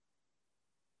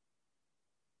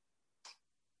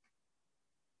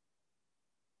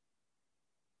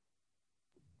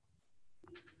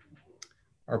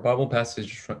Our Bible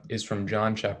passage is from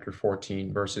John chapter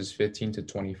 14, verses 15 to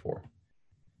 24.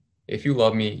 If you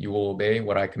love me, you will obey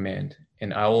what I command,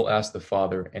 and I will ask the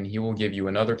Father, and he will give you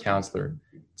another counselor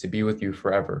to be with you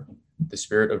forever, the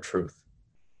Spirit of truth.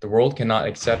 The world cannot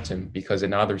accept him because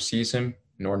it neither sees him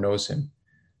nor knows him.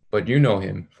 But you know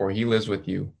him, for he lives with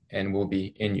you and will be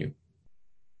in you.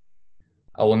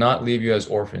 I will not leave you as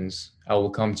orphans. I will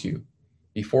come to you.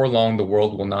 Before long, the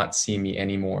world will not see me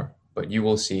anymore, but you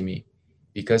will see me.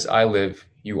 Because I live,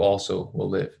 you also will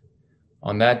live.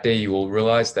 On that day, you will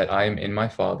realize that I am in my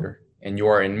Father, and you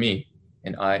are in me,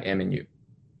 and I am in you.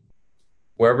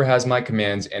 Whoever has my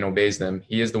commands and obeys them,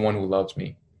 he is the one who loves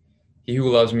me. He who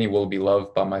loves me will be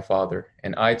loved by my Father,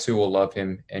 and I too will love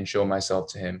him and show myself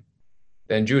to him.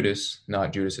 Then Judas,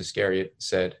 not Judas Iscariot,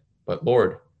 said, "But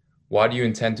Lord, why do you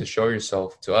intend to show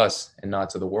yourself to us and not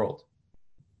to the world?"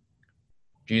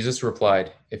 Jesus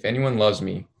replied, "If anyone loves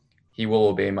me, he will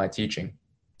obey my teaching.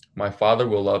 My Father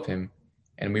will love him,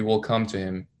 and we will come to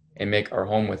him and make our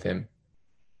home with him.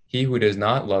 He who does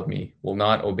not love me will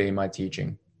not obey my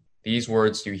teaching. These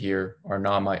words you hear are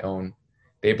not my own.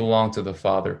 They belong to the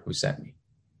Father who sent me."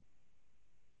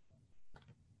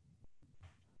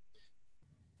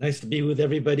 Nice to be with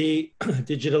everybody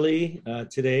digitally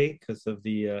today because of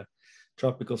the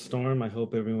tropical storm. I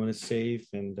hope everyone is safe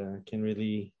and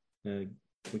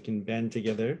we can band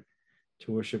together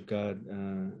to worship God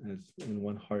as in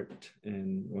one heart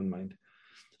and one mind.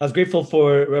 I was grateful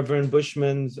for Reverend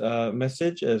Bushman's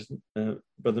message. As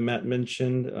Brother Matt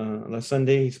mentioned last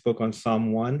Sunday, he spoke on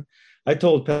Psalm 1. I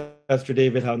told Pastor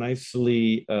David how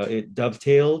nicely it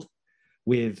dovetailed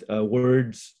with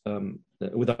words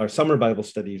with our summer Bible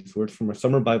studies, words from our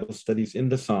summer Bible studies in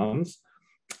the Psalms,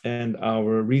 and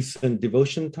our recent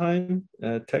devotion time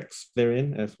text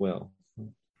therein as well.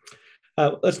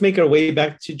 Let's make our way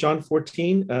back to John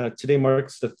 14. Today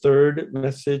marks the third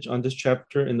message on this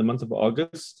chapter in the month of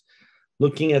August,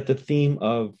 looking at the theme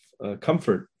of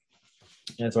comfort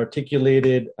as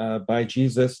articulated by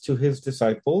Jesus to his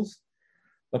disciples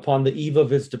upon the eve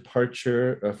of his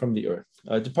departure from the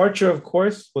earth. Departure, of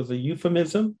course, was a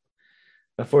euphemism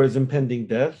for his impending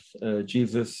death.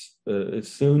 Jesus is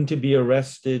soon to be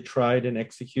arrested, tried, and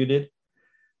executed.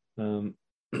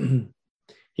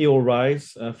 He will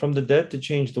rise from the dead to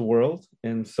change the world.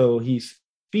 And so he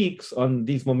speaks on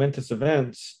these momentous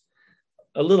events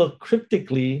a little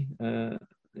cryptically,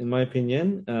 in my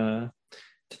opinion, to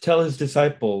tell his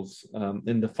disciples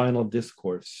in the final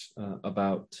discourse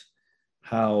about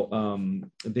how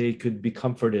they could be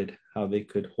comforted, how they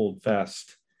could hold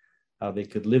fast, how they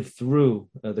could live through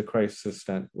the crisis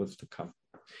that was to come.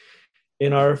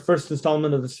 In our first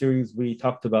installment of the series, we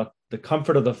talked about the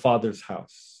comfort of the Father's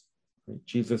house.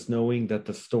 Jesus knowing that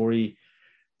the story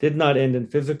did not end in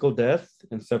physical death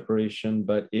and separation,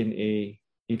 but in an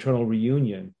eternal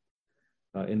reunion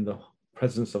in the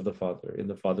presence of the Father, in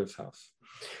the Father's house.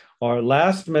 Our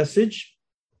last message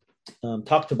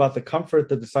talked about the comfort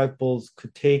the disciples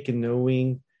could take in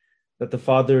knowing that the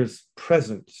Father's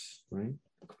presence, right?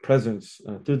 Presence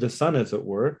through the Son, as it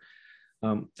were,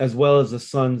 as well as the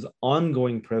Son's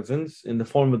ongoing presence in the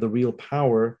form of the real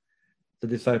power the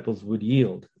disciples would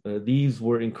yield. These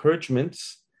were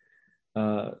encouragements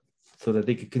so that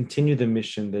they could continue the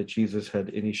mission that Jesus had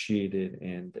initiated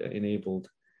and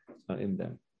enabled in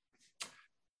them.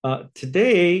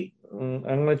 Today, I'm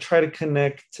going to try to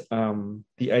connect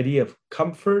the idea of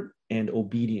comfort and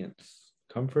obedience.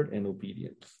 Comfort and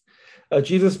obedience.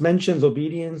 Jesus mentions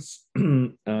obedience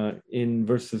in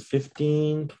verses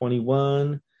 15,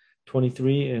 21,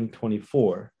 23, and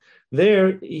 24.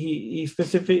 There, he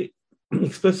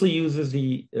explicitly uses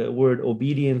the word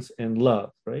obedience and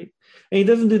love, right? And he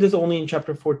doesn't do this only in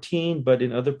chapter 14, but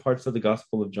in other parts of the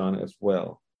Gospel of John as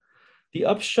well. The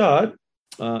upshot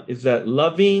is that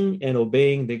loving and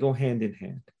obeying, they go hand in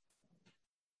hand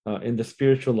in the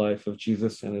spiritual life of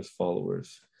Jesus and his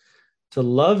followers. To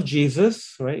love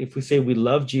Jesus, right? If we say we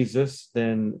love Jesus,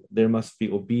 then there must be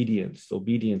obedience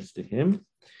to him.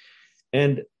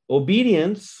 And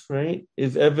obedience, right,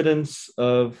 is evidence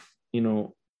of,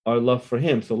 our love for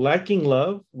him. So lacking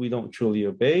love, we don't truly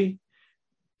obey.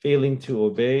 Failing to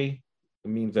obey, it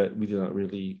means that we do not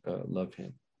really love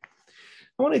him.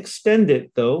 I want to extend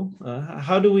it, though.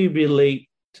 How do we relate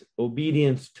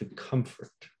obedience to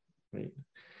comfort? Right?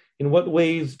 In what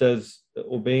ways does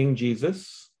obeying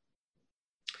Jesus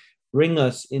bring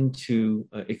us into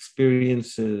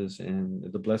experiences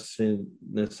and the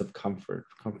blessedness of comfort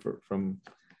from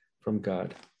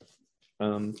God?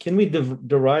 Can we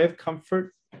derive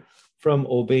comfort from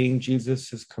obeying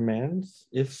Jesus' commands?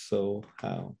 If so,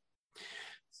 how?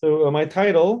 So my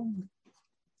title,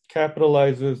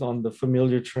 capitalizes on the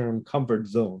familiar term comfort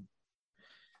zone.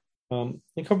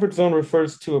 The comfort zone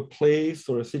refers to a place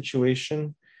or a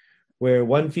situation where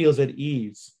one feels at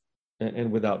ease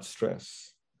and without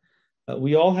stress.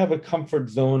 We all have a comfort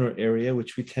zone or area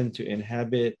which we tend to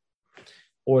inhabit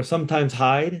or sometimes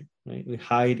hide, right? We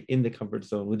hide in the comfort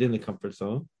zone, within the comfort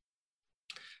zone.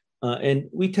 And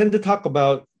we tend to talk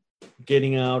about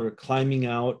getting out or climbing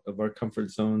out of our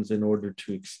comfort zones in order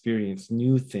to experience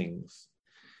new things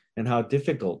and how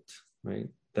difficult, right,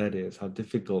 that is, how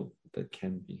difficult that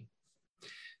can be.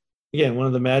 Again, one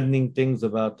of the maddening things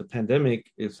about the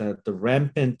pandemic is that the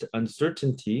rampant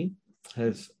uncertainty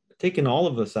has taken all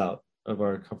of us out of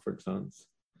our comfort zones.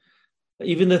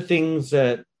 Even the things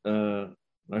that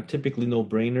are typically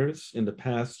no-brainers in the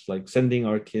past, like sending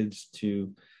our kids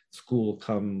to school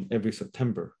come every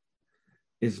September,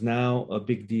 is now a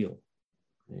big deal,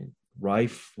 right?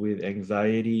 Rife with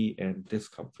anxiety and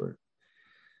discomfort.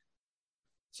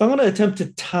 So I'm going to attempt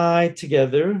to tie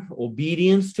together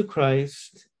obedience to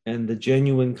Christ and the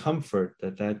genuine comfort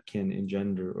that that can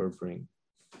engender or bring.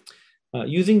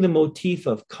 Using the motif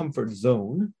of comfort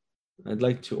zone, I'd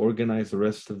like to organize the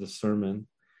rest of the sermon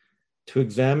to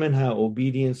examine how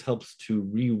obedience helps to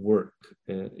rework,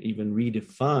 even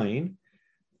redefine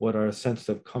what our sense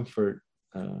of comfort,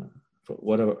 from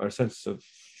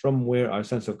where our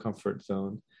sense of comfort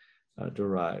zone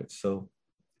derives. So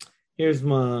here's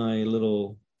my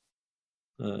little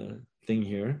thing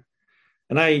here.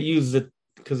 And I use it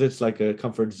because it's like a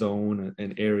comfort zone,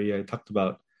 an area I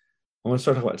want to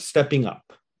start talking about stepping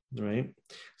up, right?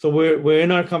 So we're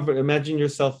in our comfort. Imagine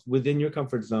yourself within your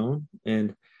comfort zone.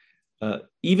 And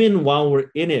even while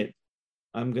we're in it,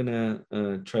 I'm going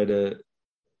to try to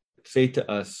say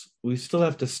to us, we still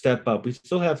have to step up. We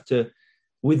still have to,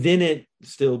 within it,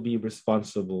 still be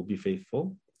responsible, be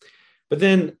faithful. But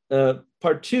then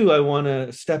part two, I want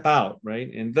to step out,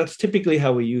 right? And that's typically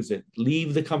how we use it.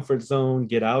 Leave the comfort zone,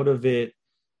 get out of it,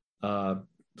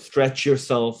 stretch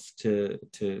yourself to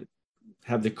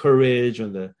have the courage or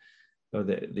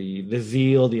the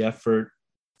zeal, the effort,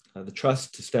 the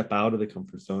trust to step out of the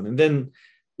comfort zone. And then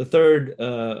the third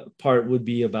part would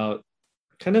be about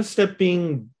kind of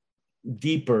stepping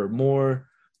deeper, more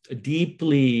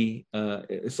deeply.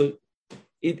 So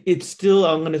it's still,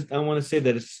 I want to say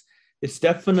that it's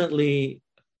definitely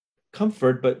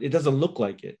comfort, but it doesn't look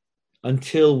like it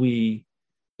until we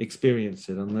experience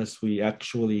it, unless we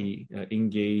actually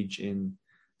engage in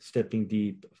stepping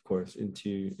deep, of course,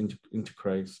 into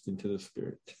Christ, into the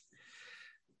Spirit.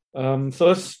 So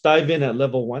let's dive in at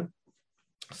level one,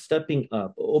 stepping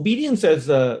up. Obedience, as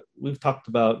we've talked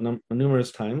about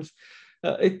numerous times,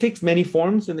 it takes many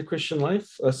forms in the Christian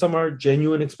life. Some are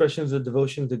genuine expressions of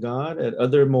devotion to God. At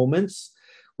other moments,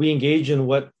 we engage in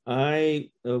what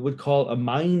I would call a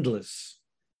mindless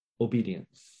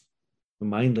obedience.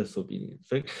 Mindless obedience,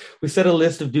 right? We set a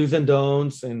list of do's and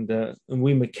don'ts, and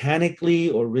we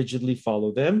mechanically or rigidly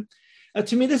follow them.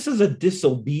 To me, this is a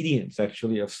disobedience,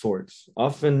 actually, of sorts,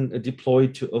 often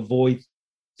deployed to avoid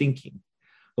thinking,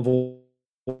 avoid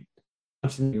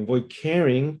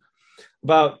caring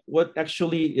about what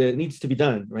actually needs to be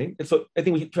done, right? And so I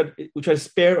think we try to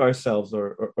spare ourselves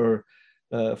or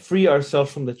free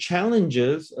ourselves from the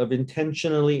challenges of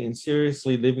intentionally and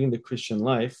seriously living the Christian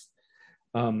life.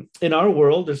 In our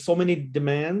world, there's so many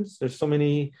demands, there's so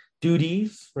many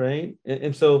duties, right?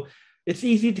 And so it's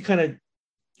easy to kind of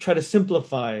try to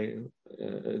simplify,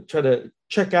 try to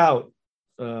check out,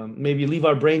 maybe leave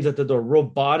our brains at the door,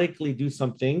 robotically do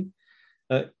something,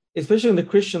 especially in the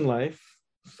Christian life.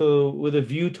 So with a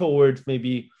view towards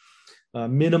maybe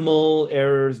minimal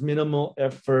errors, minimal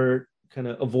effort, kind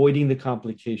of avoiding the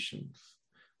complications.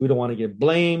 We don't want to get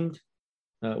blamed.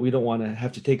 We don't want to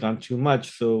have to take on too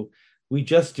much. So we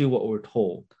just do what we're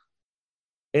told.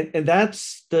 And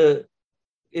that's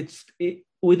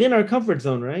within our comfort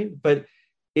zone, right? But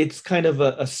it's kind of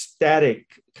a static,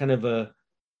 kind of a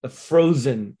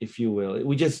frozen, if you will.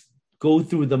 We just go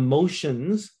through the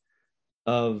motions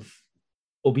of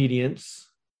obedience.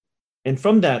 And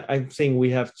from that, I'm saying we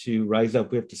have to rise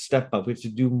up. We have to step up. We have to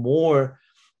do more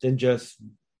than just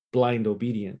blind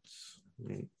obedience.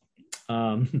 Right?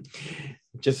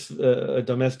 Just a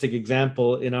domestic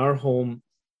example in our home,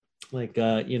 like,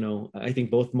 I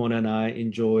think both Mona and I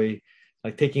enjoy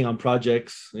like taking on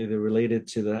projects either related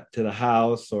to the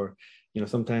house or,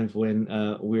 sometimes when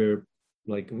we're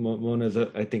like Mona's,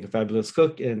 I think, a fabulous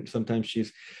cook, and sometimes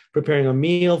she's preparing a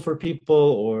meal for people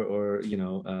or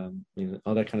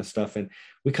all that kind of stuff. And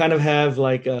we kind of have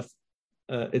like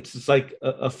it's like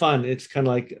a fun. It's kind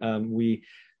of like we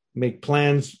make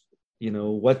plans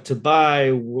what to buy,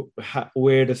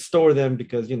 where to store them,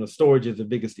 because storage is the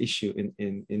biggest issue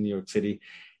in New York City.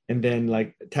 And then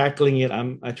like tackling it,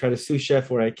 I try to sous chef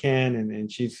where I can,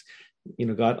 and she's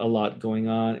got a lot going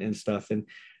on and stuff. And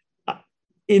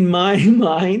in my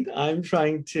mind, I'm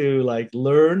trying to like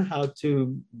learn how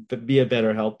to be a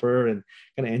better helper and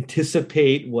kind of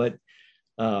anticipate what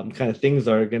kind of things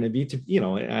are going to be.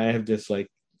 I have this like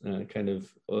kind of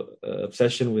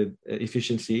obsession with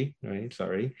efficiency, right?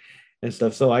 Sorry, and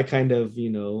stuff. So I kind of,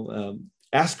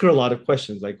 ask her a lot of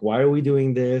questions like, why are we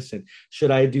doing this? And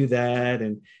should I do that?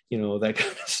 And, that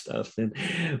kind of stuff. And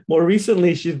more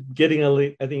recently, she's getting,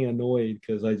 I think, annoyed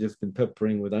because I just been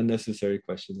peppering with unnecessary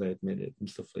questions, I admit it, and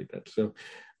stuff like that. So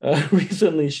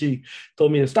recently she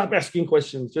told me to stop asking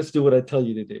questions, just do what I tell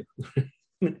you to do.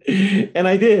 And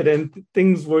I did, and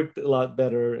things worked a lot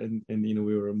better, and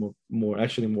we were more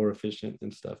efficient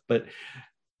and stuff. But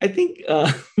I think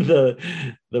the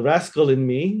rascal in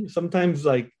me sometimes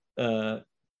like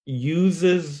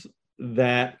uses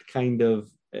that kind of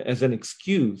as an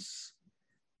excuse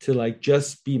to like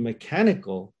just be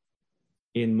mechanical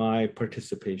in my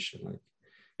participation. Like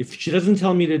if she doesn't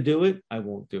tell me to do it, I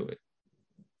won't do it,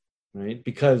 right?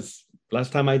 Because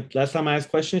last time I asked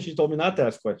questions, she told me not to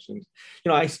ask questions.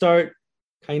 I start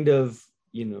kind of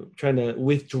trying to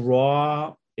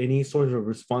withdraw any sort of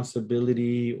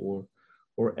responsibility or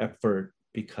effort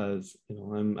because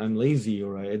I'm lazy,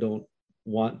 or I don't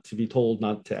want to be told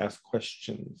not to ask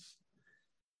questions.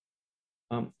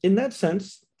 In that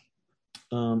sense,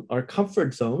 our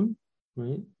comfort zone,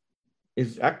 right,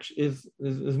 is actually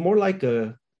is more like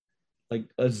a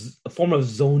form of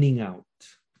zoning out.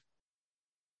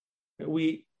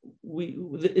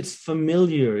 It's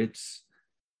familiar, it's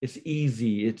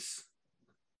easy, it's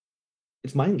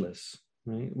mindless,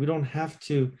 right? We don't have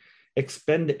to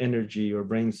expend energy or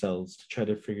brain cells to try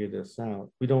to figure this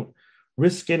out. We don't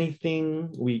risk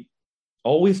anything. We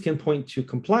always can point to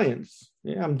compliance.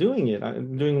 Yeah, I'm doing it.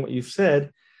 I'm doing what you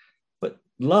said, but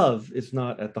love is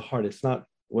not at the heart. It's not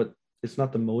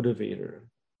the motivator.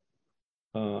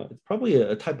 It's probably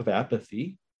a type of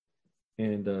apathy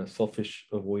and selfish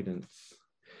avoidance.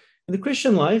 In the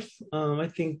Christian life, I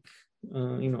think,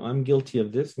 I'm guilty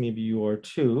of this. Maybe you are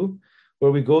too,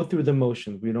 where we go through the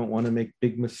motions. We don't want to make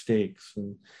big mistakes,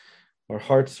 and our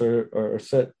hearts are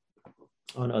set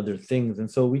on other things. And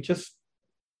so we just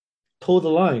toe the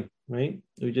line, right?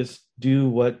 We just do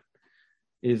what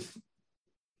is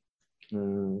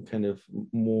kind of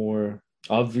more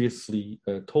obviously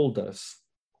told us.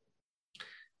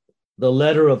 The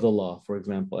letter of the law, for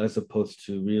example, as opposed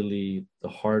to really the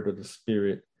heart or the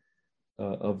spirit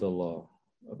of the law.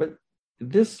 But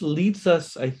this leads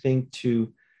us, I think,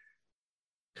 to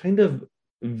kind of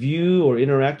view or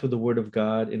interact with the Word of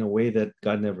God in a way that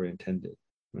God never intended,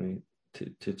 right?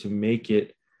 To make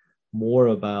it more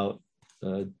about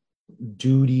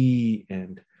duty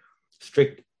and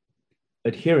strict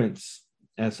adherence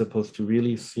as opposed to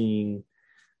really seeing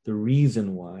the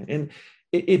reason why. And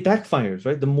it backfires,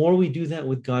 right? The more we do that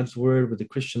with God's Word, with the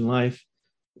Christian life,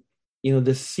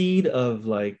 the seed of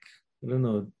like, I don't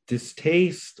know,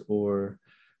 distaste or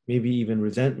maybe even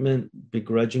resentment,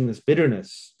 begrudgingness,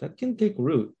 bitterness, that can take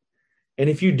root. And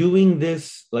if you're doing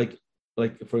this, like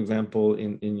for example,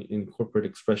 in corporate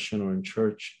expression or in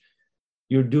church,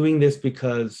 you're doing this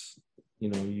because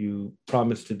you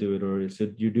promised to do it, or it's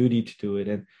your duty to do it,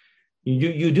 and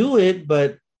you do it,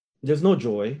 but there's no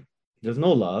joy, there's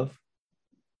no love,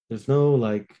 there's no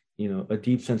like a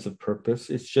deep sense of purpose.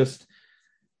 It's just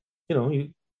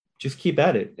you just keep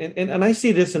at it. And I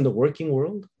see this in the working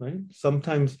world, right?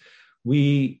 Sometimes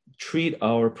we treat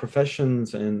our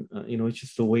professions and it's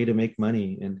just a way to make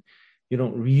money, and you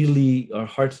don't really, our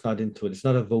heart's not into it. It's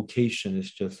not a vocation,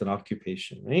 it's just an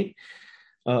occupation, right?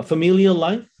 Familial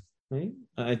life, right?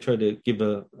 I try to give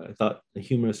a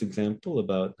humorous example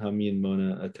about how me and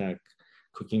Mona attack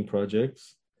cooking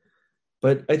projects.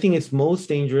 But I think it's most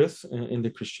dangerous in the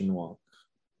Christian walk.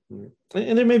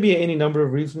 And there may be any number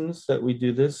of reasons that we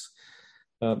do this.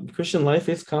 Christian life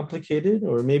is complicated,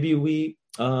 or maybe we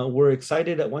were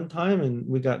excited at one time and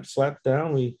we got slapped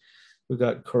down. We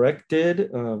got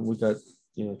corrected. We got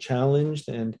challenged,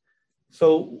 and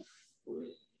so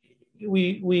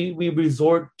we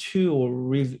resort to or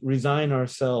resign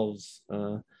ourselves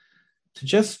to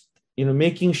just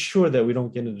making sure that we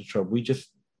don't get into trouble. We just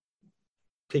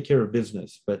take care of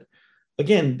business. But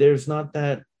again, there's not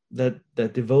that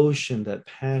devotion, that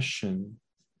passion,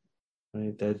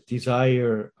 right? That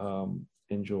desire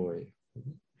and joy.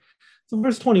 So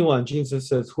verse 21, Jesus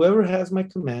says, "Whoever has my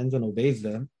commands and obeys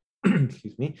them,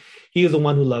 excuse me, he is the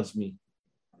one who loves me.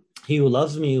 He who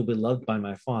loves me will be loved by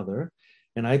my Father,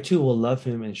 and I too will love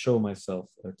him and show myself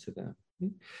to them.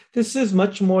 This is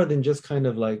much more than just kind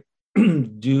of like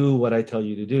do what I tell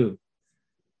you to do,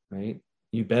 right?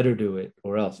 You better do it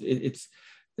or else.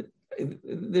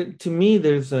 To me,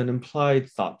 there's an implied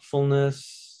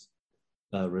thoughtfulness,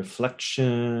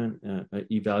 reflection,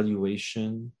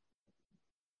 evaluation.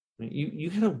 You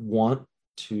kind of want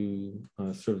to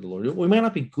serve the Lord. We might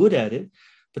not be good at it,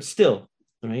 but still,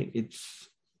 right? It's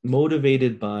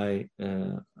motivated by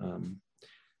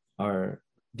our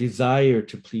desire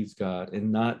to please God,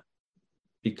 and not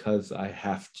because I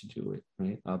have to do it,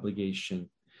 right? Obligation.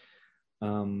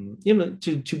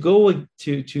 To go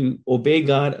to obey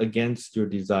God against your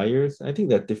desires, I think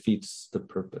that defeats the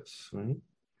purpose, right?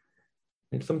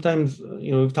 And sometimes,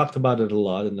 we've talked about it a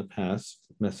lot in the past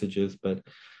messages, but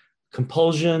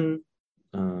compulsion,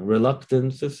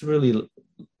 reluctance, this really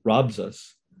robs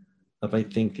us of, I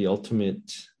think, the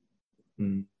ultimate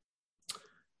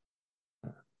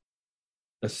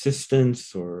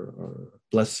assistance or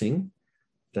blessing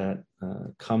that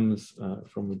comes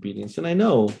from obedience. And I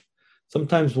know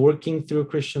sometimes working through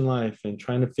Christian life and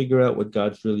trying to figure out what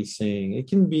God's really saying, it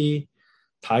can be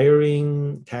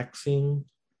tiring, taxing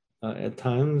at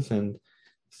times. And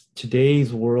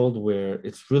today's world, where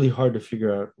it's really hard to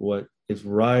figure out what is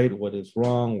right, what is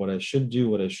wrong, what I should do,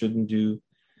 what I shouldn't do,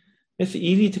 it's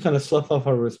easy to kind of slough off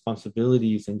our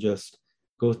responsibilities and just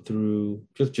go through,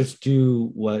 just do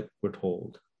what we're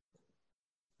told.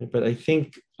 But I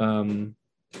think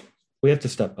we have to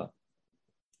step up.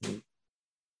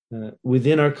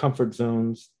 Within our comfort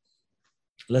zones,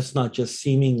 let's not just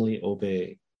seemingly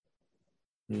obey.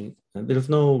 Right? There's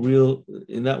no real,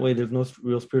 in that way, there's no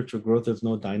real spiritual growth, there's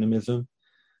no dynamism.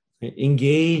 Right?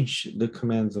 Engage the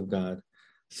commands of God.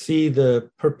 See the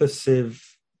purposive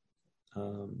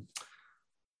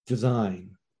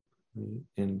design, right?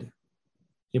 And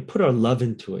put our love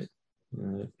into it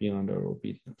beyond our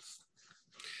obedience.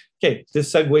 Okay,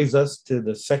 this segues us to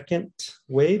the second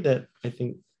way that I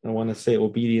think I want to say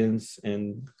obedience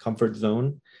and comfort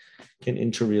zone can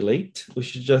interrelate. We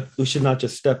should not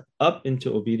just step up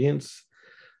into obedience,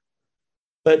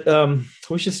 but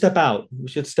we should step out. We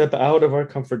should step out of our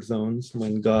comfort zones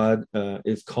when God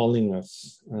is calling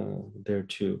us there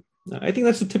too. I think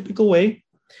that's a typical way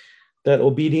that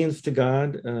obedience to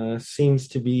God seems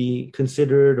to be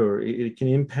considered, or it can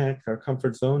impact our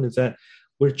comfort zone, is that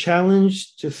we're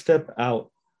challenged to step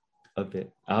out of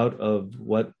it, out of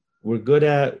what we're good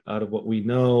at, out of what we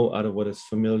know, out of what is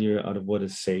familiar, out of what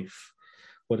is safe,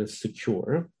 what is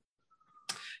secure.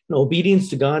 Obedience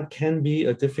to God can be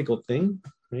a difficult thing,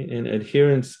 right? And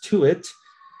adherence to it,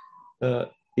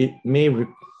 it may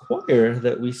require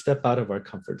that we step out of our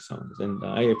comfort zones. And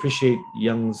I appreciate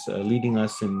Young's leading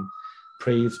us in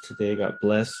praise today. God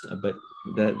bless. But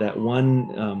that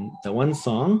one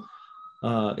song,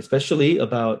 especially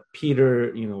about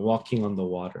Peter, walking on the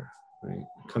water, right,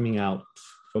 coming out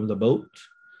from the boat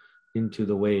into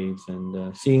the waves,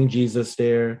 and seeing Jesus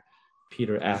there,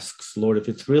 Peter asks, "Lord, if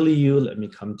it's really you, let me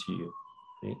come to you."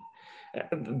 Right?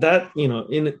 That, in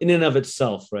and of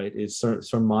itself, right, is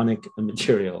sermonic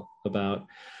material about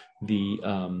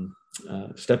the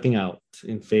stepping out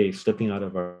in faith, stepping out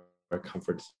of our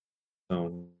comfort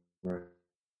zone. Right?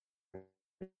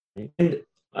 And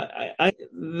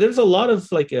there's a lot of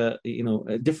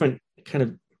different kind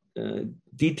of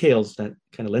details that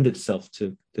kind of lend itself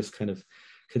to this kind of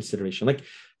consideration. Like,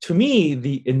 to me,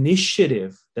 the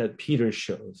initiative that Peter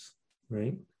shows,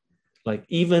 right? Like,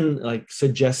 even like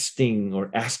suggesting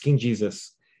or asking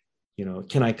Jesus,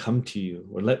 can I come to you,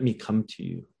 or let me come to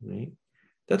you, right?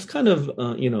 That's kind of,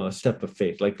 a step of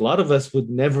faith. Like, a lot of us would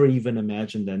never even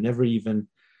imagine that, never even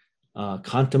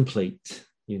contemplate,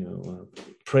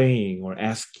 praying or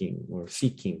asking or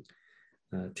seeking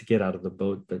to get out of the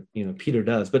boat. But, Peter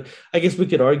does. But I guess we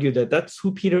could argue that that's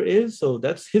who Peter is. So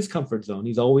that's his comfort zone.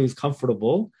 He's always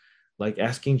comfortable, like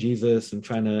asking Jesus and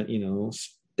trying to,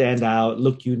 stand out,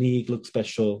 look unique, look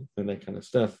special, and that kind of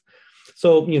stuff.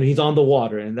 So, he's on the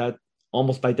water, and that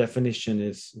almost by definition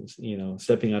is,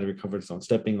 stepping out of your comfort zone,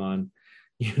 stepping on,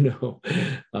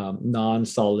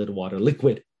 non-solid water,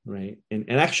 liquid, right? And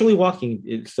actually walking,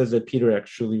 it says that Peter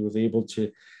actually was able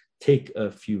to take a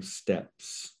few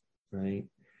steps, right?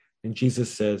 And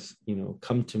Jesus says,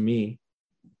 come to me.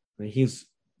 And he's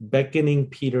beckoning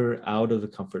Peter out of the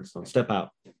comfort zone, step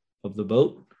out of the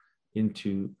boat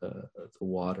into the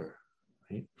water,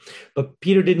 right? But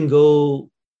Peter didn't go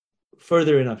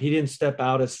further enough. He didn't step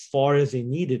out as far as he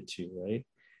needed to, right?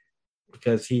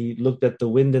 Because he looked at the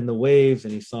wind and the waves,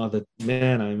 and he saw that,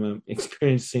 man, I'm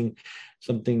experiencing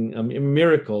something, a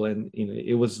miracle, and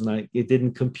it was like it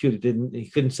didn't compute. He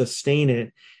couldn't sustain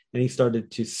it, and he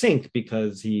started to sink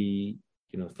because he,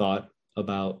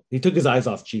 he took his eyes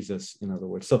off Jesus, in other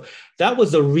words. So that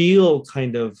was the real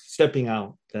kind of stepping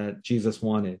out that Jesus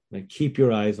wanted. Like, keep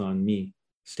your eyes on me,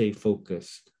 stay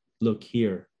focused, look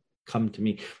here, come to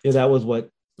me. That was what,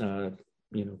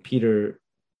 Peter,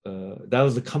 that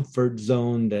was the comfort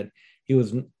zone that he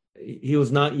was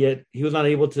not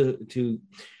able to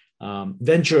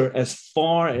venture as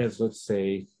far as, let's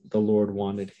say, the Lord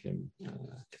wanted him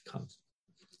to come.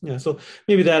 Yeah, so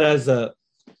maybe that as a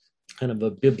kind of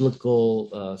a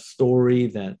biblical story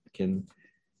that can,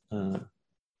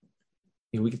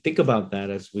 we can think about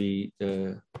that as we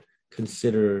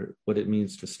consider what it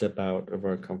means to step out of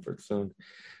our comfort zone.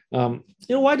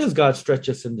 Why does God stretch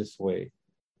us in this way?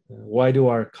 Why do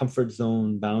our comfort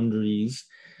zone boundaries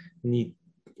need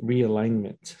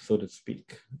realignment, so to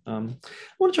speak? I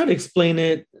want to try to explain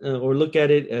it or look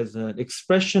at it as an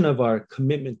expression of our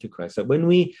commitment to Christ. That when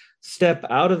we step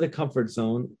out of the comfort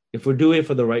zone, if we're doing it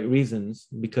for the right reasons,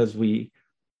 because we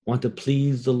want to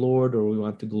please the Lord, or we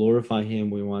want to glorify him,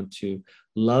 we want to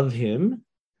love him,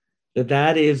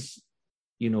 that is,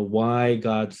 why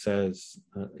God says,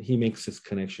 he makes this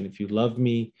connection. If you love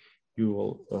me, you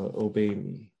will obey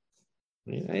me.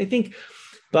 I think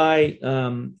by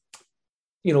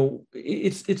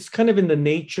it's kind of in the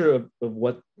nature of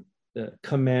what the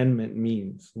commandment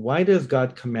means. Why does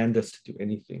God command us to do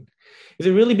anything? Is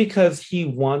it really because he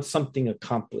wants something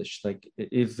accomplished? Like,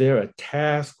 is there a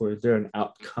task or is there an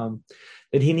outcome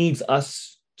that he needs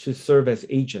us to serve as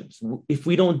agents? If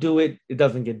we don't do it, it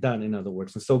doesn't get done, in other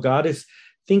words. And so God is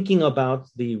thinking about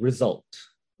the result,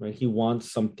 right? He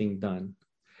wants something done.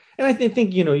 And I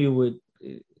think, you would,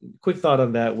 quick thought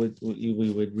on that, we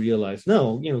would realize,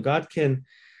 no, God can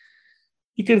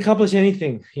accomplish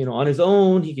anything, on his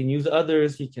own. He can use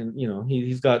others. He can,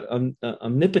 he's got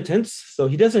omnipotence, so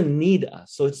he doesn't need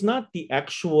us. So it's not the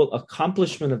actual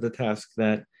accomplishment of the task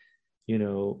that,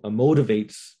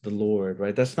 motivates the Lord,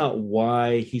 right? That's not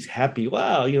why he's happy.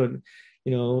 Wow,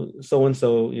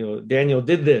 so-and-so, Daniel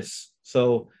did this,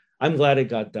 so I'm glad it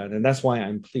got done, and that's why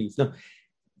I'm pleased. No,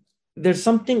 there's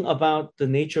something about the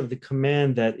nature of the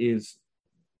command that is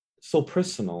so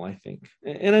personal, I think.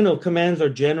 And I know commands are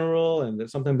general, and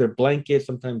sometimes they're blanket,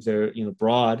 sometimes they're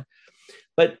broad,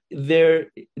 but they're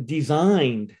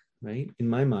designed, right, in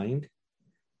my mind,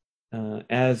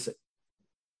 as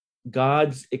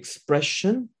God's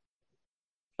expression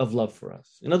of love for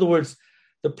us. In other words,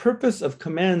 the purpose of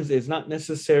commands is not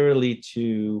necessarily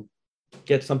to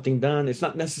get something done. It's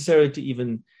not necessarily to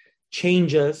even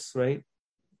change us, right?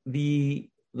 The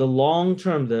long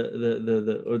term,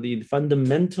 the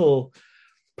fundamental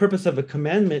purpose of a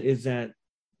commandment is that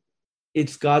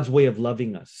it's God's way of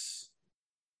loving us,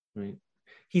 right?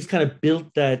 He's kind of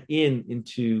built that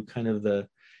into kind of the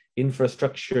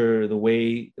infrastructure, the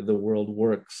way the world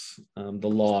works, the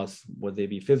laws, whether they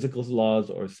be physical laws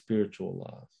or spiritual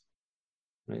laws,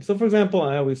 right? So, for example,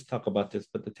 I always talk about this,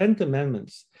 but the Ten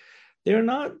Commandments, they're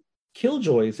not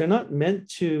killjoys. They're not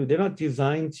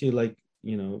designed to,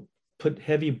 put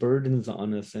heavy burdens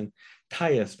on us and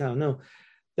tie us down. No,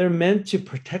 they're meant to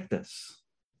protect us,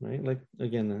 right? Like,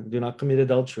 again, do not commit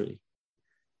adultery.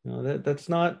 That's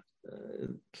not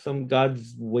some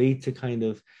God's way to kind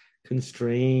of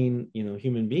constrain,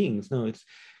 human beings. No, it's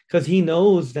because he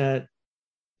knows that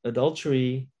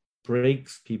adultery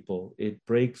breaks people. It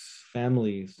breaks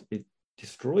families. It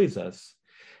destroys us.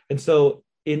 And so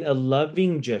in a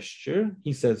loving gesture,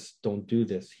 he says, don't do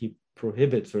this. He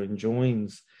prohibits or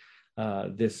enjoins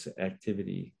this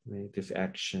activity, right? This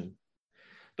action.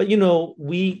 But,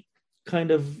 we kind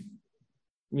of,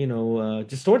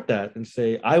 distort that and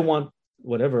say, I want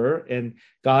whatever, and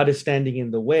God is standing in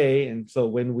the way. And so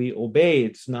when we obey,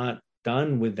 it's not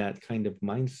done with that kind of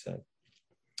mindset.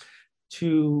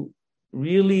 To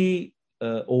really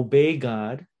obey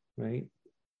God, right,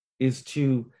 is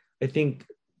to, I think,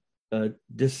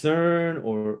 discern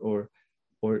or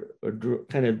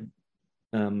kind of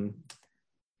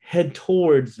head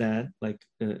towards that, like,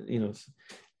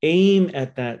 aim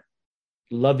at that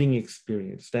loving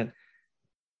experience that,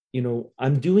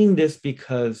 I'm doing this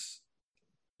because,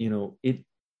 it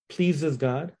pleases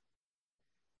God.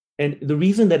 And the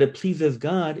reason that it pleases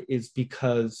God is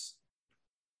because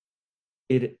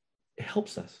it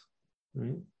helps us,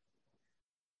 right?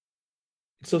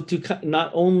 So to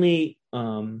not only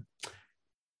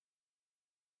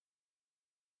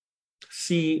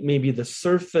see maybe the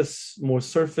more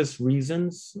surface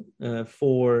reasons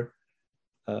for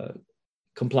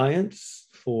compliance,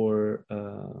 for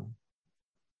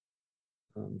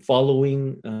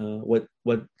following what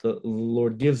the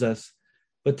Lord gives us,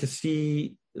 but to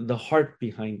see the heart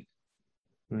behind it,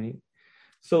 right?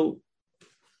 So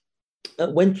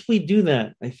when we do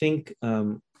that, I think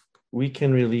we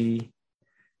can really,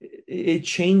 it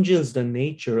changes the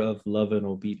nature of love and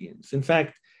obedience. In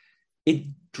fact, it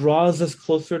draws us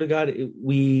closer to God.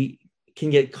 We can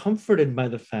get comforted by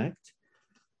the fact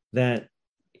that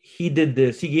he did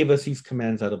this, he gave us these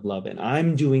commands out of love, and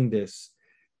I'm doing this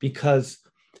because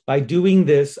by doing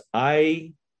this,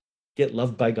 I get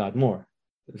loved by God more.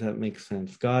 Does that make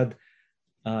sense? God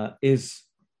is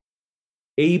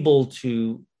able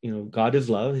to, God is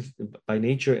love by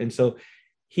nature. And so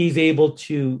he's able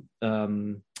to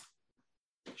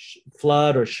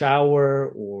flood or shower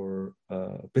or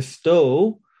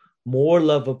bestow more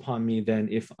love upon me than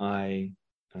if I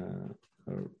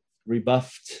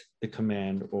rebuffed the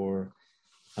command or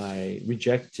I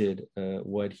rejected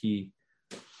what he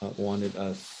wanted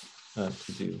us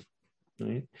to do.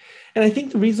 Right? And I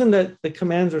think the reason that the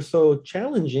commands are so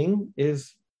challenging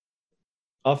is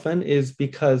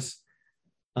because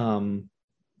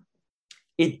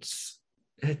it's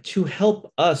to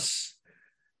help us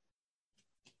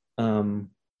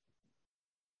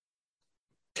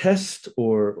test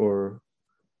or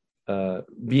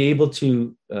be able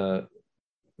to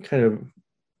kind of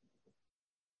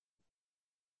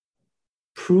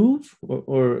prove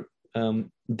or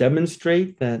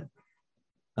demonstrate that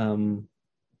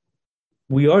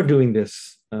we are doing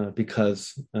this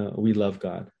because we love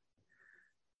God,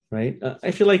 right?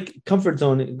 I feel like comfort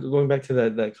zone, going back to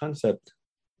that concept,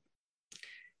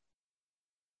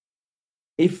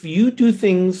 if you do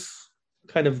things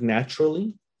kind of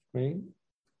naturally, right,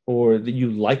 or that you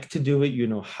like to do it, you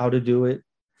know how to do it,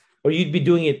 or you'd be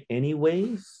doing it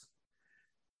anyways,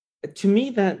 to me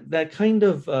that kind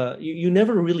of you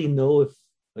never really know if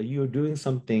you're doing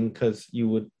something because you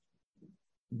would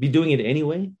be doing it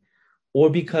anyway, or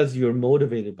because you're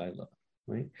motivated by love,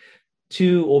 right?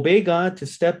 To obey God, to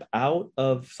step out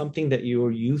of something that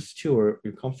you're used to or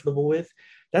you're comfortable with,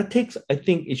 that takes, I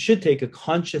think it should take a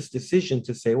conscious decision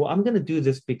to say, well, I'm going to do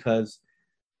this because,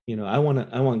 I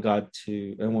want God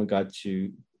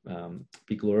to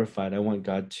be glorified. I want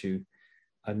God to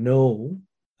know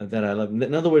that I love him.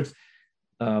 In other words,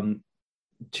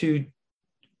 to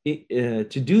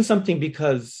do something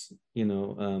because,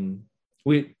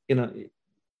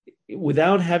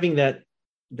 without having that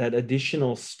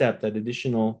additional step, that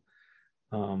additional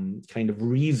kind of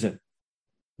reason,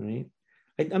 right?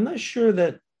 I'm not sure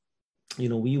that,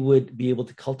 we would be able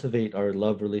to cultivate our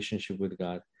love relationship with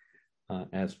God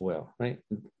as well, right?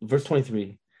 Verse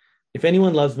 23, if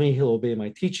anyone loves me, he'll obey my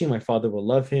teaching. My Father will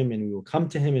love him, and we will come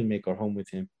to him and make our home with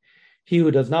him. He who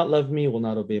does not love me will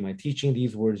not obey my teaching.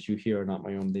 These words you hear are not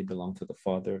my own. They belong to the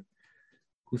Father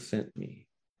who sent me.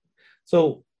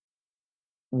 So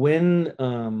when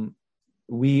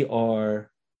we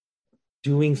are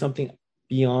doing something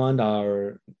beyond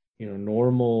our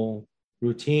normal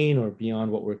routine or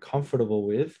beyond what we're comfortable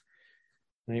with,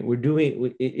 right,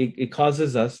 it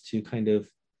causes us to kind of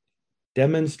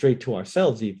demonstrate to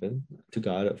ourselves, even to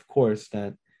God, of course,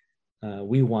 that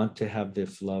we want to have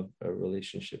this love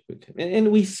relationship with him.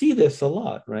 And we see this a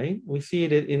lot, right? We see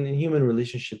it in human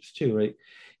relationships too, right?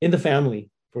 In the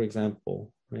family, for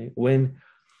example, right? When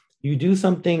you do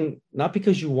something not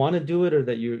because you want to do it or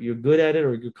that you're good at it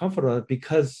or you're comfortable at it,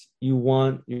 because you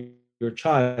want your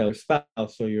child, your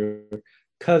spouse, or your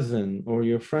cousin, or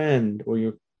your friend, or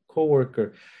your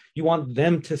coworker, you want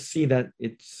them to see that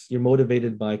you're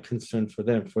motivated by concern for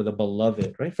them, for the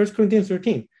beloved, right? 1 Corinthians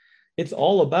 13. It's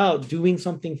all about doing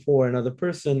something for another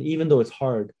person, even though it's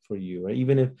hard for you, right?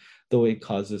 Even though it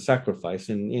causes sacrifice.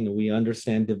 And we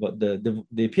understand the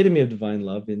epitome of divine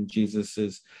love in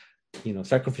Jesus's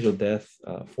sacrificial death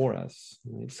for us.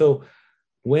 Right? So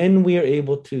when we are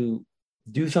able to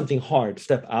do something hard,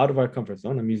 step out of our comfort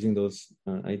zone, I'm using those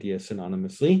ideas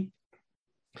synonymously,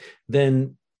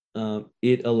 then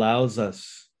it allows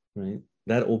us, right?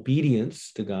 That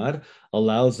obedience to God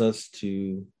allows us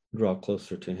to draw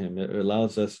closer to him. It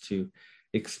allows us to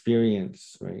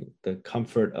experience, right, the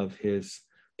comfort of his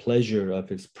pleasure, of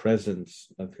his presence,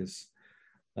 of his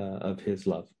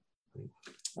love.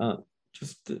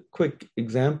 Just a quick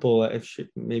example, I should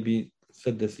maybe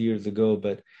said this years ago,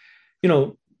 but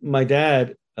my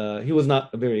dad, he was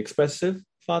not a very expressive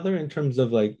father in terms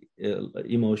of like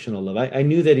emotional love. I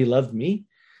knew that he loved me,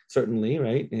 certainly,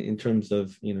 right, in terms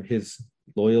of his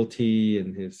loyalty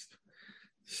and his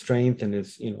strength and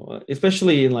his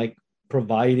especially in like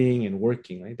providing and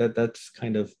working, right? That's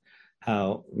kind of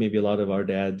how maybe a lot of our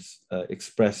dads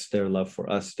express their love for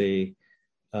us. They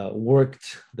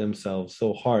worked themselves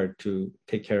so hard to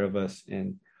take care of us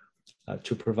and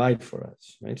to provide for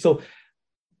us, right? So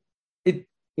it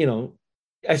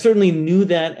I certainly knew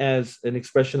that as an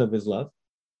expression of his love,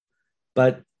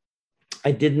 but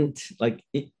I didn't like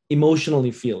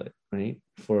emotionally feel it, right,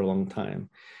 for a long time.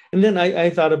 And then I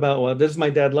thought about, well, does my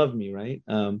dad love me, right?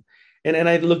 And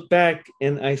I looked back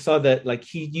and I saw that like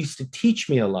he used to teach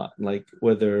me a lot, like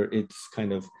whether it's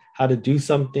kind of how to do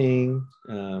something.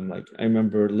 Like I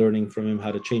remember learning from him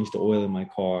how to change the oil in my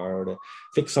car or to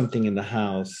fix something in the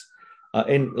house,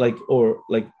 and like or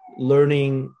like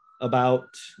learning about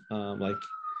like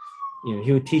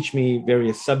he would teach me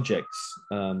various subjects,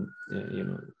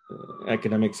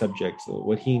 academic subjects,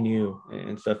 what he knew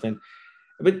and stuff. And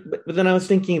but then I was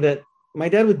thinking that my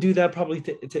dad would do that probably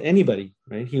to anybody,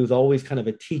 right? He was always kind of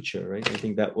a teacher, right? I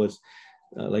think that was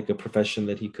like a profession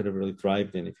that he could have really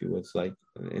thrived in if he was like,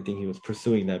 I think he was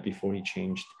pursuing that before he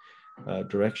changed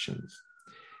directions.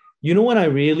 When I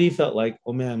really felt like,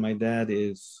 oh man, my dad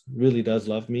really does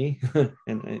love me,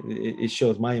 and it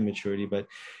shows my immaturity. But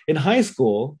in high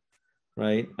school,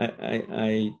 right,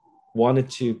 I wanted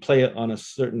to play on a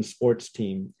certain sports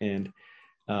team, and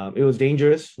it was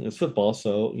dangerous. It was football,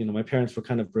 so my parents were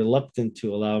kind of reluctant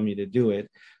to allow me to do it.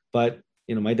 But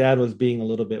my dad was being a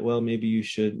little bit, well, maybe you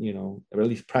should, or at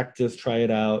least practice, try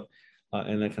it out,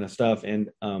 and that kind of stuff. And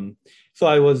so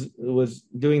I was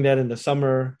doing that in the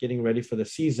summer, getting ready for the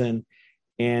season,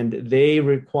 and they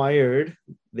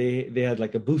had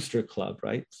like a booster club,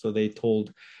 right? So they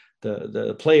told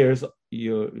the players,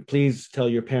 you please tell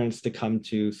your parents to come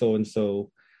to so and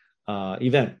so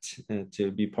event and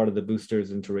to be part of the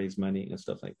boosters and to raise money and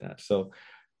stuff like that. So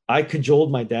I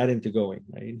cajoled my dad into going,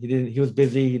 right? He was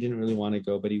busy. He didn't really want to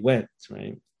go, but he went,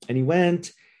 right? And he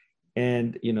went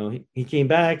and, he came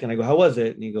back and I go, how was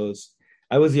it? And he goes,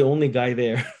 I was the only guy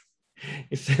there.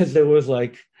 It says there was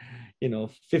like,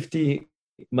 50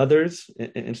 mothers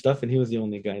and stuff. And he was the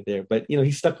only guy there, but,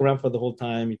 he stuck around for the whole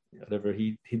time, whatever.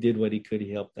 He did what he could.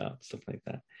 He helped out, stuff like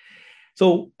that.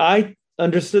 So I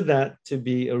understood that to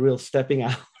be a real stepping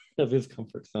out of his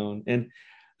comfort zone. And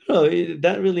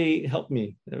that really helped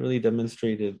me. That really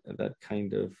demonstrated that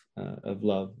kind of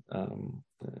love,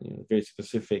 very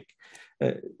specific.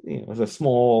 It was a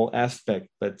small aspect,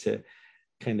 but to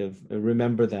kind of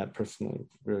remember that personally,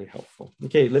 very helpful.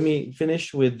 Okay, let me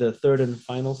finish with the third and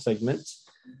final segment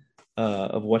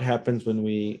of what happens when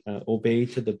we obey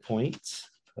to the point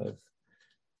of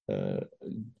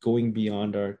going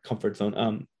beyond our comfort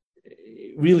zone.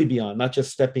 Really beyond, not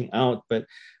just stepping out, but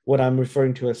what I'm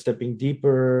referring to as stepping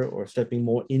deeper or stepping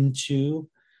more into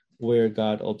where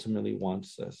God ultimately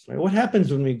wants us. Right? What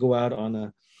happens when we go out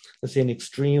on let's say, an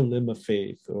extreme limb of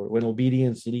faith, or when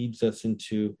obedience leads us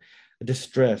into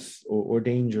distress or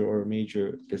danger or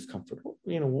major discomfort?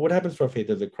 What happens to our faith?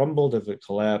 Does it crumble? Does it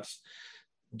collapse?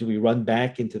 Do we run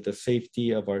back into the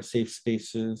safety of our safe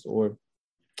spaces? Or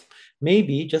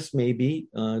maybe, just maybe,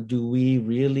 do we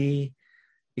really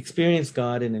experience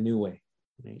God in a new way?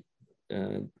 Right?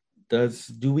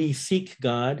 Do we seek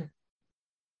God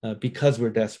because we're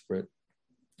desperate?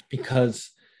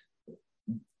 Because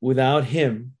without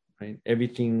Him, right,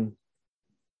 everything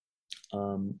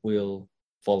will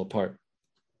fall apart.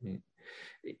 Right?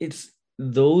 It's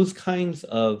those kinds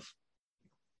of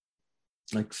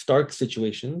like stark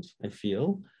situations, I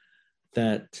feel,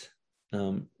 that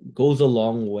goes a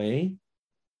long way,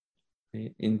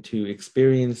 right, into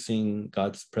experiencing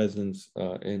God's presence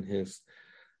in His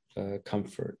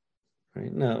comfort.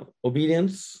 Right now,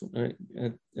 obedience, right,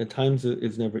 at times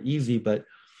is never easy, but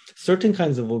certain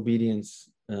kinds of obedience,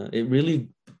 it really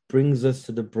brings us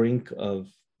to the brink of,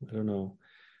 I don't know,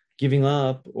 giving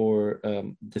up or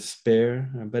despair.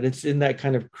 But it's in that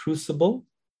kind of crucible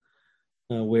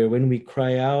where when we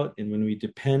cry out and when we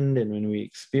depend and when we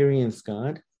experience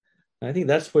God, I think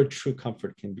that's where true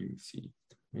comfort can be received.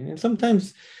 And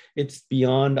sometimes it's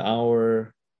beyond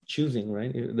our choosing,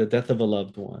 right? The death of a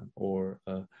loved one or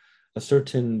a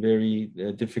certain very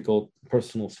difficult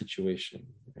personal situation,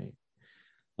 right?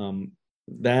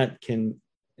 That can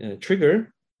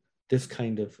trigger this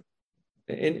kind of,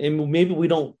 and maybe we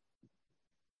don't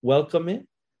welcome it,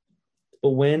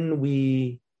 but when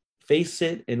we face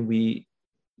it and we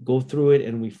go through it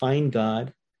and we find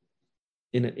God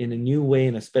in a new way,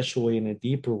 in a special way, in a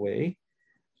deeper way,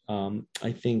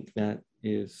 I think that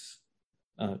is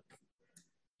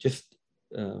just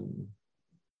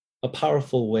a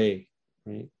powerful way,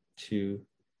 right, to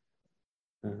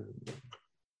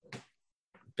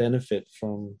benefit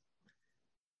from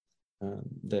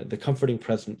the comforting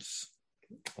presence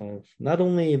of not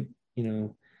only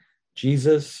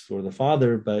Jesus or the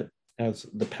Father, but as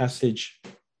the passage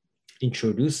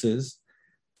introduces,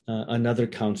 another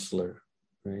counselor,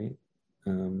 right,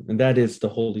 and that is the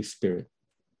Holy Spirit.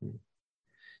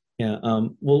 Yeah,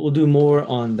 we'll do more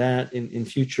on that in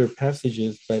future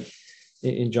passages, but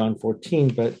in John 14.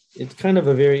 But it's kind of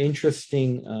a very interesting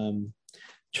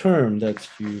term that's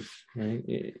used, right?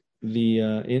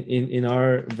 In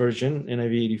our version,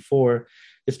 NIV 84,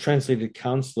 it's translated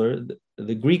counselor.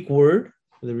 The Greek word,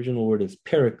 the original word is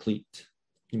paraclete.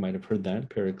 You might have heard that,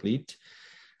 paraclete.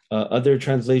 Other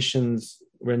translations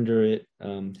render it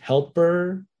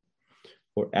helper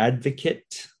or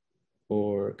advocate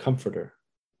or comforter.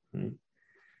 Right?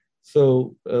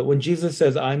 So when Jesus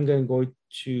says, "I'm going to go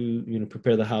to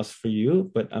prepare the house for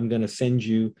you, but I'm going to send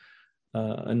you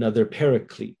another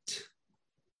paraclete,"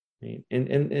 right?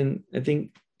 And I think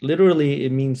literally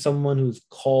it means someone who's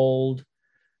called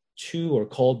to or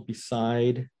called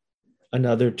beside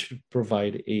another to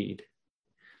provide aid.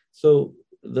 So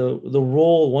the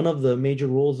role, one of the major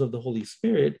roles of the Holy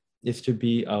Spirit is to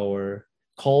be our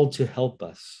called to help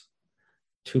us,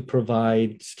 to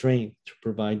provide strength, to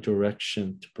provide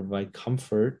direction, to provide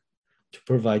comfort, to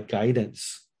provide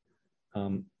guidance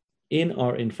in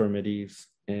our infirmities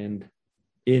and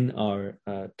in our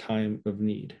time of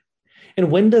need.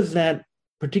 And when does that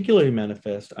particularly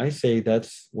manifest? I say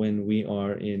that's when we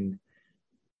are in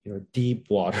deep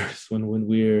waters, when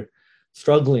we're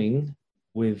struggling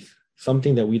with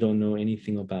something that we don't know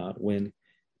anything about, when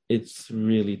it's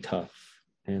really tough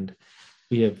and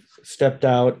we have stepped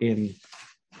out in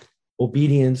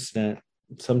obedience that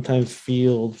sometimes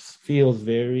feels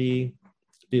very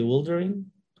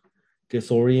bewildering,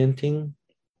 disorienting.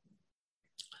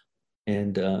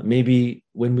 And maybe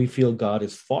when we feel God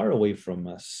is far away from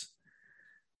us,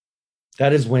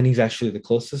 that is when he's actually the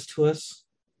closest to us,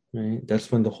 right?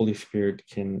 That's when the Holy Spirit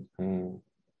can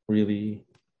really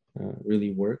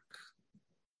work.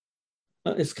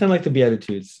 It's kind of like the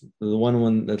Beatitudes, the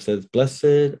one that says,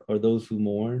 "Blessed are those who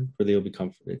mourn, for they will be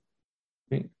comforted."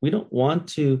 Right? We don't want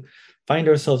to find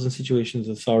ourselves in situations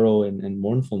of sorrow and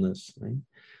mournfulness, right?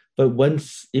 But when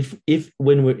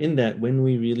we're in that, when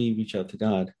we really reach out to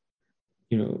God,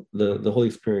 the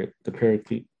Holy Spirit, the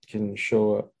Paraclete, can show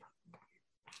up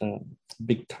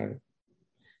big time.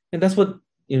 And that's what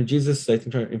Jesus, I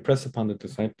think, trying to impress upon the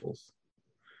disciples.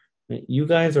 Right? You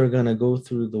guys are gonna go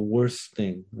through the worst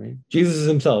thing, right? Jesus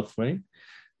himself, right,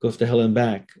 goes to hell and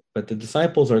back, but the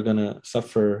disciples are gonna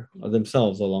suffer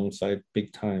themselves alongside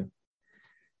big time.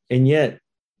 And yet,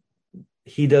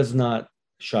 he does not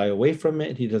shy away from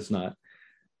it. He does not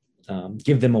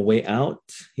give them a way out.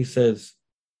 He says,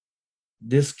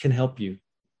 "This can help you.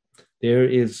 There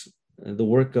is the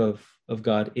work of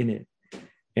God in it."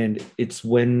 And it's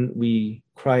when we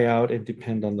cry out and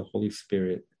depend on the Holy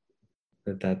Spirit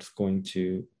that's going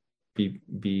to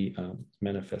be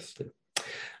manifested.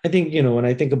 I think, when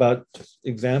I think about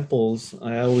examples,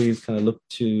 I always kind of look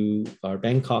to our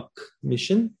Bangkok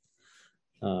mission,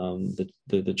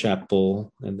 the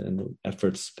chapel and the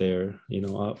efforts there.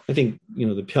 I think,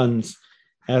 the Pyons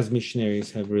as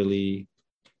missionaries have really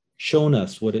shown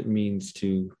us what it means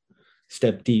to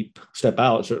step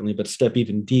out certainly, but step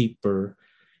even deeper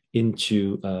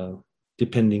into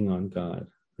depending on God,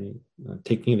 right?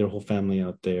 Taking their whole family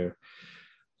out there,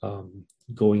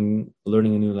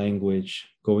 learning a new language,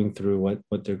 going through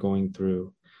what they're going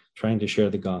through, trying to share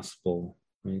the gospel,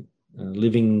 right?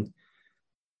 Living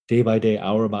day by day,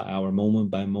 hour by hour, moment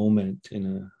by moment in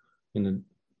a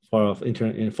far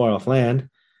off land,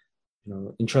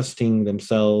 entrusting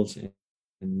themselves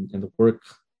and the work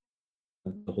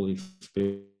of the Holy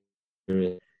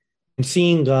Spirit, and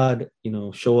seeing God,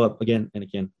 show up again and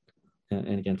again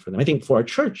and again for them. I think for our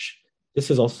church, this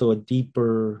is also a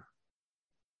deeper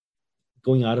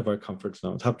going out of our comfort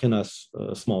zones. How can us,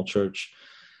 a small church,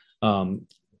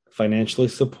 financially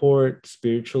support,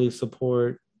 spiritually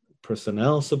support,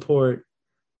 personnel support,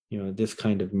 this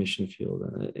kind of mission field?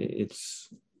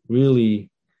 It's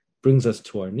really brings us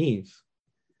to our knees.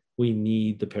 We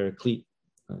need the Paraclete.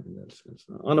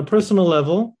 On a personal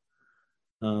level,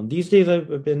 these days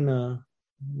I've been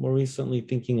more recently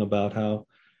thinking about how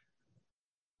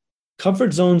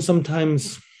comfort zones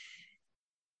sometimes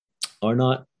are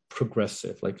not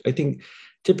progressive. Like, I think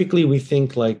typically we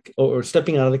think like, or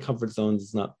stepping out of the comfort zones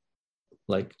is not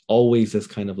like always this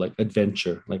kind of like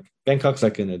adventure. Like Bangkok's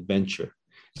like an adventure.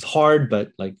 It's hard,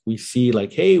 but like we see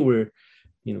like, hey, we're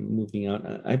moving out.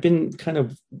 I've been kind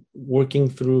of working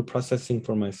through processing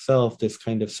for myself this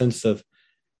kind of sense of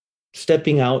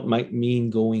stepping out might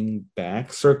mean going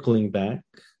back, circling back,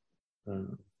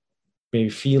 maybe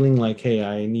feeling like, hey,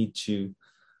 I need to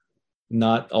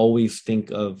not always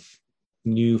think of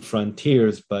new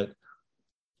frontiers, but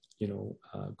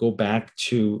go back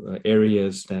to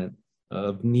areas that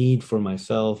of need for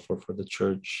myself or for the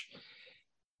church.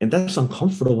 And that's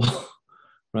uncomfortable.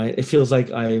 right? It feels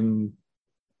like I'm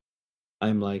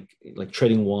like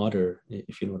treading water,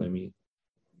 if you know what I mean.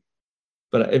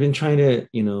 But I've been trying to,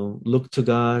 look to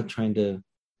God, trying to,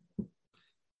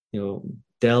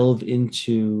 delve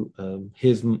into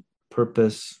His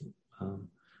purpose. I've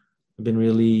been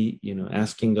really,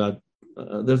 asking God.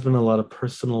 There's been a lot of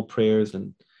personal prayers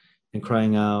and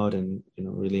crying out, and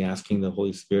really asking the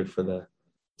Holy Spirit for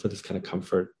this kind of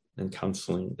comfort and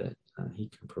counseling that He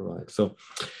can provide. So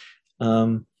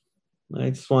I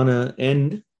just want to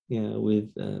end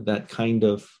with that kind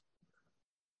of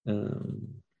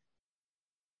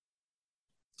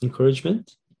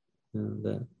encouragement,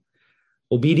 that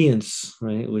obedience,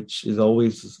 right, which is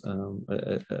always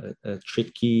a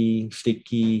tricky,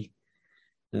 sticky,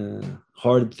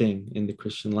 hard thing in the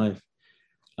Christian life.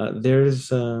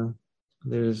 There's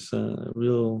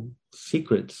real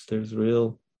secrets. There's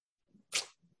real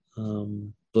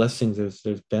blessings.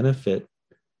 There's benefit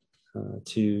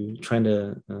to trying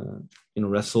to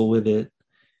wrestle with it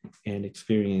and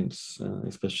experience,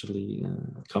 especially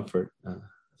comfort.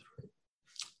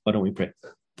 Why don't we pray?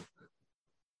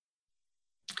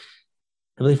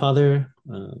 Heavenly Father,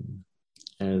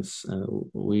 as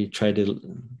we try to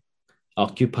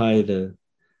occupy the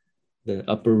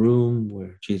upper room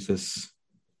where Jesus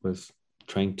was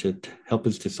trying to help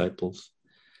his disciples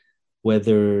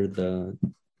weather the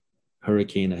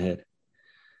hurricane ahead,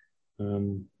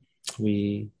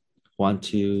 we want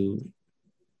to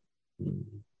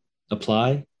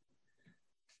apply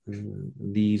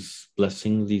these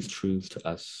blessings, these truths to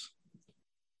us.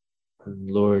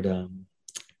 And Lord,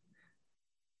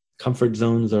 comfort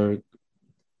zones are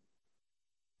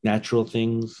natural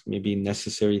things, maybe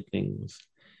necessary things,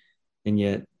 and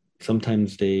yet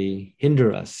sometimes they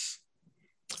hinder us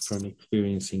from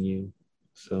experiencing you.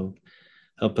 So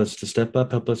help us to step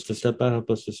up, help us to step out, help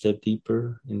us to step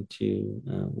deeper into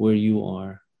where you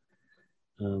are.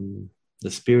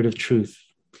 The Spirit of truth,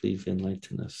 please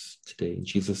enlighten us today. In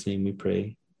Jesus' name we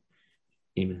pray.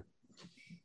 Amen.